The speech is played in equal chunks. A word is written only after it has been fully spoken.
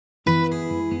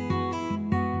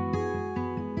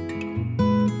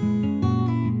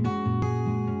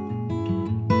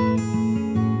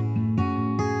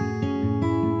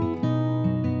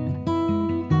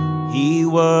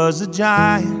was a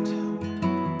giant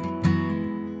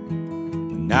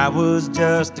when I was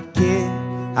just a kid.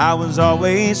 I was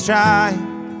always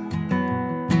trying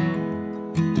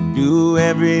to do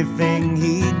everything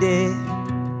he did.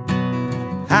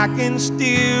 I can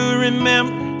still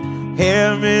remember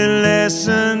every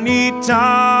lesson he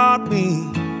taught me.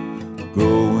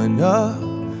 Growing up,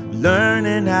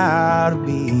 learning how to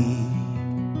be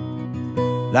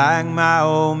like my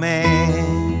old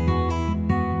man.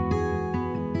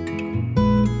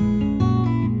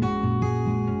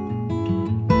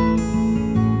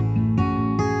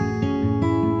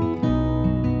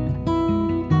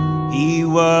 He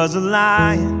was a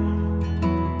lion.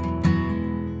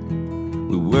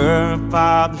 We were a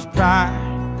father's pride,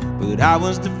 but I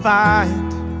was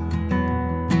defiant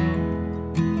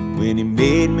when he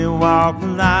made me walk the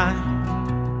line.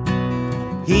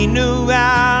 He knew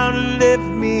how to lift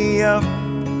me up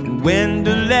and when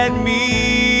to let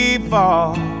me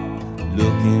fall.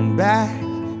 Looking back,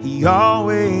 he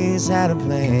always had a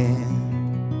plan.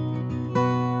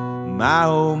 My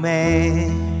old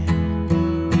man,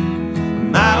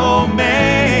 my old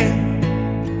man.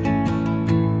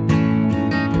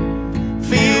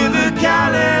 Feel the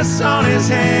callus on his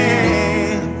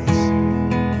hands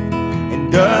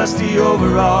and dusty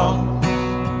overalls.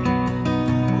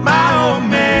 My old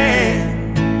man.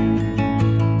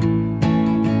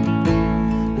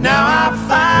 Now I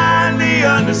finally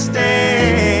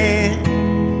understand.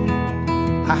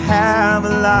 I have a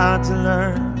lot to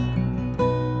learn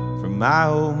from my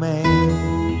old man.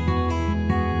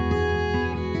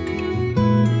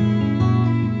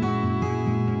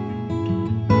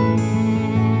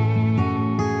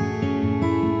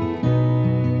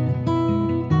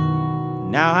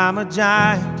 Now I'm a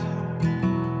giant,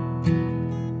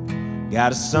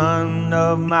 got a son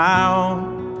of my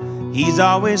own. He's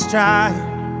always trying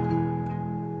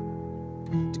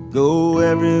to go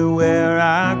everywhere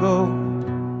I go.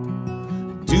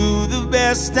 Do the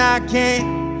best I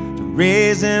can to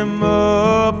raise him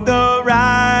up the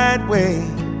right way,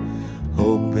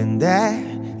 hoping that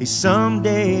he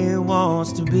someday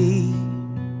wants to be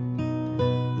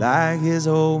like his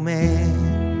old man.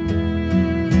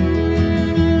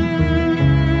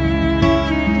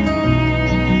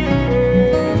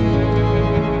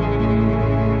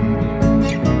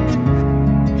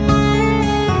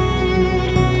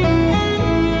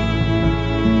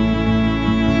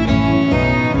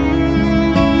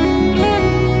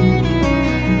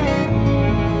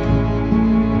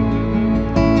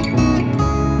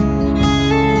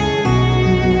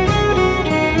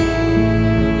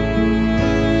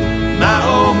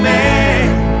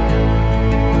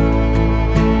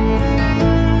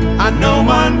 I know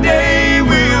one day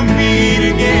we'll meet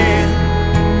again.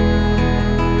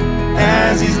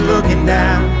 As he's looking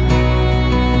down,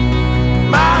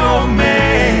 my old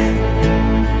man,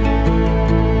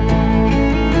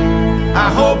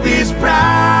 I hope he's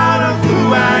proud of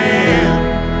who I am.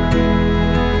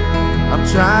 I'm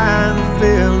trying to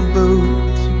fill the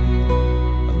boots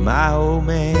of my old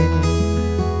man.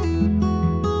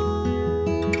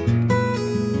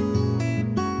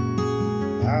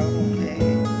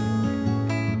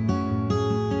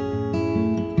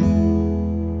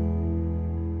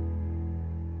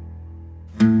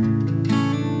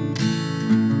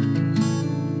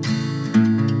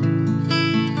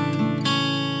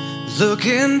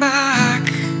 Looking back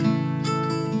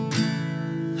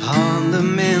on the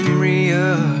memory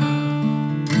of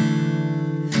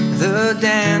the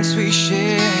dance we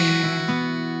shared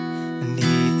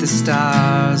beneath the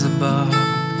stars above.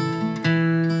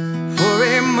 For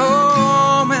a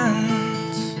moment,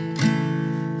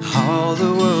 all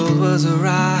the world was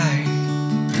alright.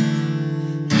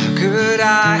 How could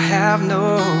I have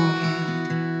known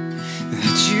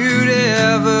that you'd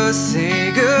ever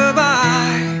say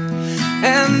goodbye?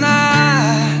 And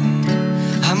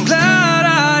I'm glad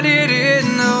I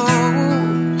didn't know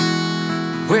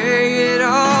the way it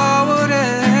all would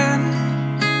end,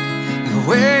 the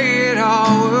way it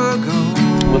all would go.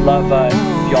 Would love if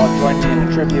y'all join me in a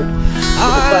tribute.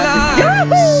 Our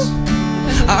lives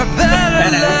are better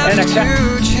left to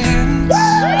chance. I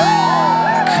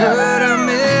could have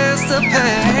missed the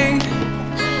pain,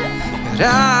 but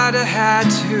I'd have had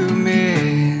to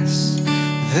miss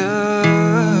the